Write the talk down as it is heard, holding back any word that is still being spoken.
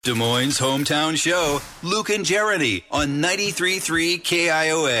Des Moines' hometown show, Luke and Jeremy on 93.3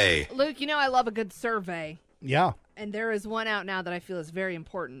 KIOA. Luke, I love a good survey. Yeah. And there is one out now that I feel is very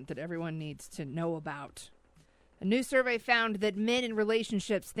important that everyone needs to know about. A new survey found that men in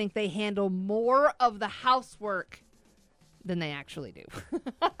relationships think they handle more of the housework than they actually do.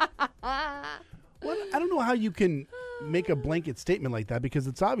 Well, I don't know how you can make a blanket statement like that because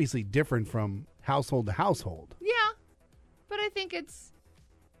it's obviously different from household to household. Yeah, but I think it's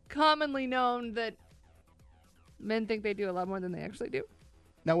commonly known that men think they do a lot more than they actually do.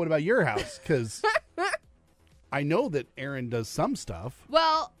 Now, what about your house? Because I know that Aaron does some stuff.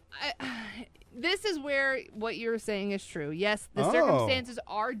 Well, this is where what you're saying is true. Yes, the circumstances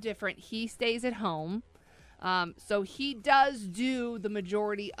are different. He stays at home. So he does do the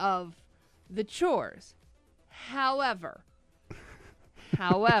majority of the chores. However,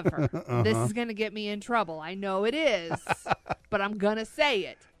 this is going to get me in trouble. I know it is, but I'm going to say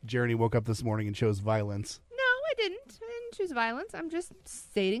it. Jeremy woke up this morning and chose violence. No, I didn't choose violence. I'm just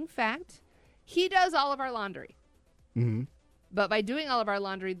stating fact. He does all of our laundry. Mm-hmm. But by doing all of our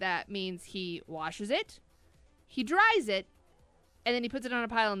laundry, that means he washes it, he dries it, and then he puts it on a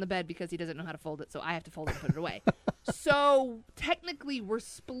pile on the bed because he doesn't know how to fold it, so I have to fold it and put it away. So technically, we're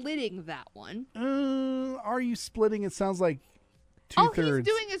splitting that one. Are you splitting? It sounds like All two-thirds.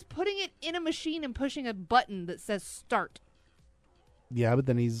 he's doing is putting it in a machine and pushing a button that says start. Yeah, but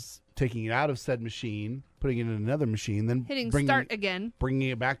then he's taking it out of said machine, putting it in another machine, then Hitting start again. bringing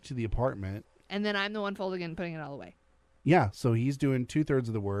it back to the apartment. And then I'm the one folding it and putting it all away. Yeah, so he's doing 2/3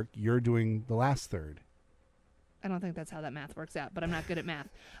 of the work. You're doing the last third. I don't think that's how that math works out, but I'm not good at math.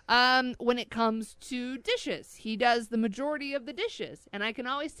 When it comes to dishes, he does the majority of the dishes. And I can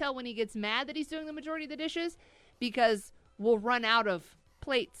always tell when he gets mad that he's doing the majority of the dishes because we'll run out of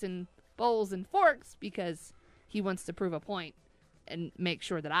plates and bowls and forks because he wants to prove a point and make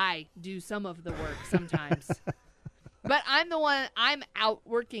sure that I do some of the work sometimes. But I'm the one, I'm out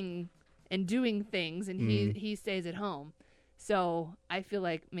working and doing things, and he stays at home. So I feel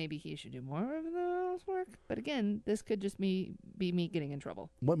like maybe he should do more of the housework. But again, this could just be me getting in trouble.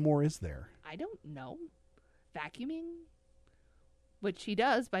 What more is there? I don't know. Vacuuming, which he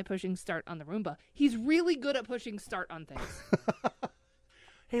does by pushing start on the Roomba. He's really good at pushing start on things.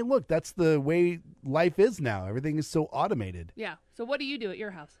 Hey, look, that's the way life is now. Everything is so automated. Yeah. So what do you do at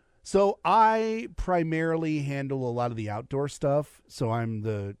your house? So I primarily handle a lot of the outdoor stuff. So I'm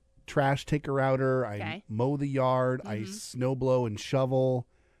the trash taker-outer. I Okay. mow the yard. I snow blow and shovel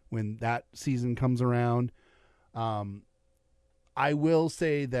when that season comes around. I will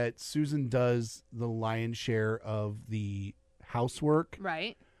say that Susan does the lion's share of the housework.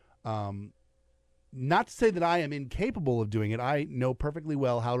 Right. Not to say that I am incapable of doing it. I know perfectly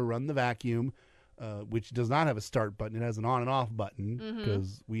well how to run the vacuum, which does not have a start button. It has an on and off button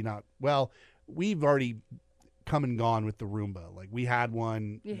because we've already come and gone with the Roomba. Like we had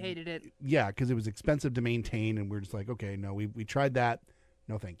one. You hated it. Yeah, because it was expensive to maintain, and we're just like, okay, no, we tried that.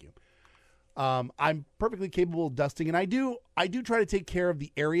 No, thank you. I'm perfectly capable of dusting, and I do try to take care of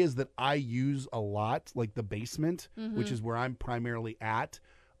the areas that I use a lot, like the basement, which is where I'm primarily at.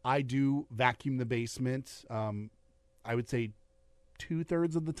 I do vacuum the basement. I would say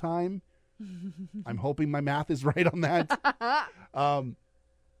 2/3 of the time. I'm hoping my math is right on that.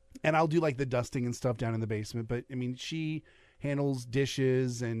 And I'll do like the dusting and stuff down in the basement. But I mean, she handles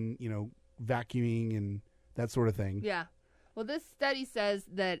dishes and, vacuuming and that sort of thing. Yeah. Well, this study says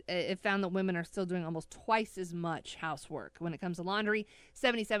that it found that women are still doing almost twice as much housework. When it comes to laundry,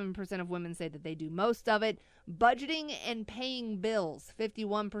 77% of women say that they do most of it. Budgeting and paying bills,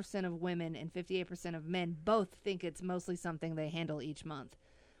 51% of women and 58% of men both think it's mostly something they handle each month.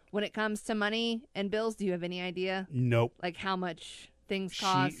 When it comes to money and bills, do you have any idea? Nope. Like how much things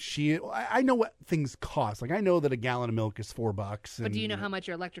cost? I know what things cost. Like I know that a gallon of milk is $4. But do you know how much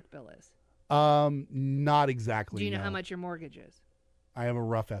your electric bill is? Not exactly. Do you know no. how much your mortgage is? I have a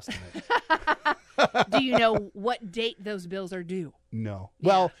rough estimate. Do you know what date those bills are due? No. Yeah.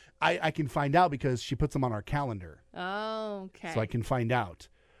 Well, I can find out because she puts them on our calendar. Oh, okay. So I can find out.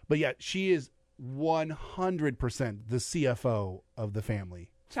 But yeah, she is 100% the CFO of the family.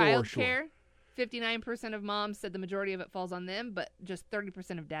 Child for sure. care, 59% of moms said the majority of it falls on them, but just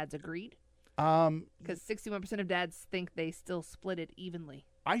 30% of dads agreed. Because 61% of dads think they still split it evenly.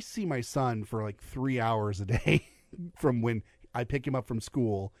 I see my son for like 3 hours a day from when I pick him up from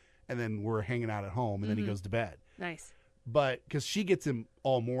school and then we're hanging out at home and then he goes to bed. Nice. But because she gets him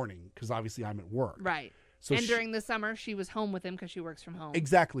all morning because obviously I'm at work. Right. So and during the summer, she was home with him because she works from home.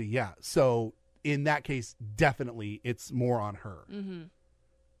 Exactly, yeah. So in that case, definitely it's more on her.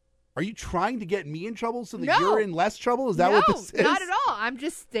 Are you trying to get me in trouble so that you're in less trouble? Is that what this is? Not at all. I'm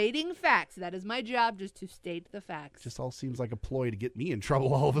just stating facts. That is my job, just to state the facts. Just all seems like a ploy to get me in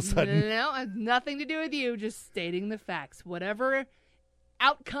trouble all of a sudden. No, it has nothing to do with you. Just stating the facts. Whatever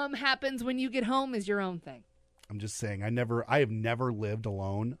outcome happens when you get home is your own thing. I'm just saying, I have never lived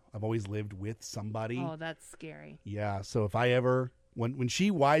alone. I've always lived with somebody. Oh, that's scary. Yeah, so if I ever, when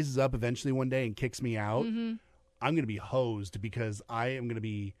she wises up eventually one day and kicks me out, Mm-hmm. I'm going to be hosed because I am going to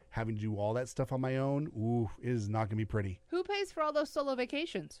be having to do all that stuff on my own. Ooh, it is not going to be pretty. Who pays for all those solo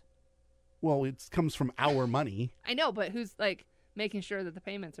vacations? Well, it comes from our money. I know, but who's like making sure that the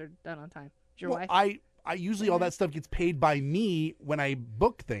payments are done on time? Is your Well, wife? I usually all that stuff gets paid by me when I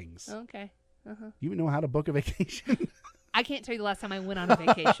book things. Okay. Uh-huh. You know how to book a vacation? I can't tell you the last time I went on a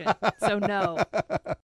vacation, so no.